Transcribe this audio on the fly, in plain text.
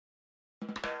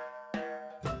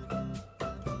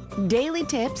Daily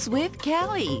Tips with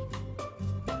Kelly.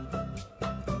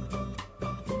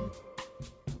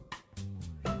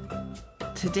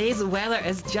 Today's weather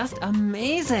is just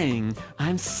amazing.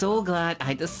 I'm so glad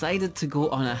I decided to go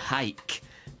on a hike.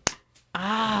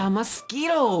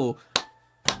 Mosquito!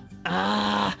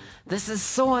 This is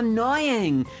so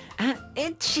annoying and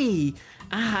itchy.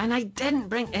 And I didn't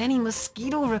bring any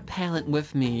mosquito repellent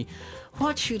with me.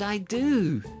 What should I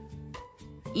do?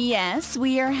 Yes,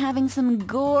 we are having some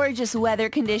gorgeous weather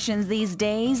conditions these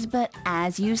days, but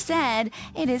as you said,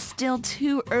 it is still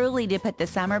too early to put the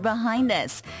summer behind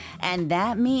us. And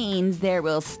that means there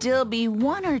will still be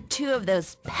one or two of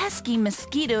those pesky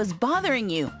mosquitoes bothering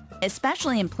you,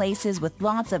 especially in places with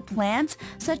lots of plants,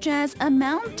 such as a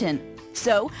mountain.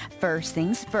 So, first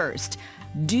things first,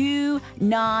 do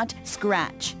not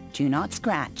scratch. Do not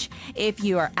scratch. If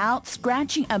you are out,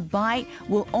 scratching a bite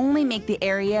will only make the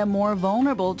area more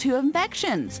vulnerable to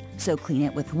infections. So clean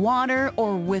it with water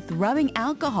or with rubbing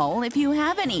alcohol if you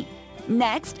have any.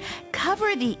 Next,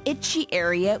 cover the itchy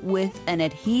area with an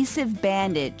adhesive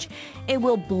bandage. It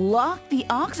will block the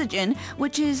oxygen,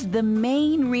 which is the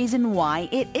main reason why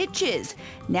it itches.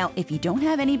 Now, if you don't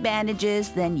have any bandages,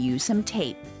 then use some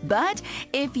tape. But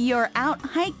if you're out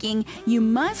hiking, you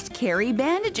must carry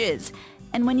bandages.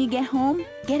 And when you get home,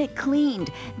 get it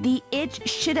cleaned. The itch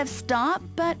should have stopped,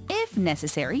 but if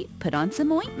necessary, put on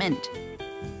some ointment.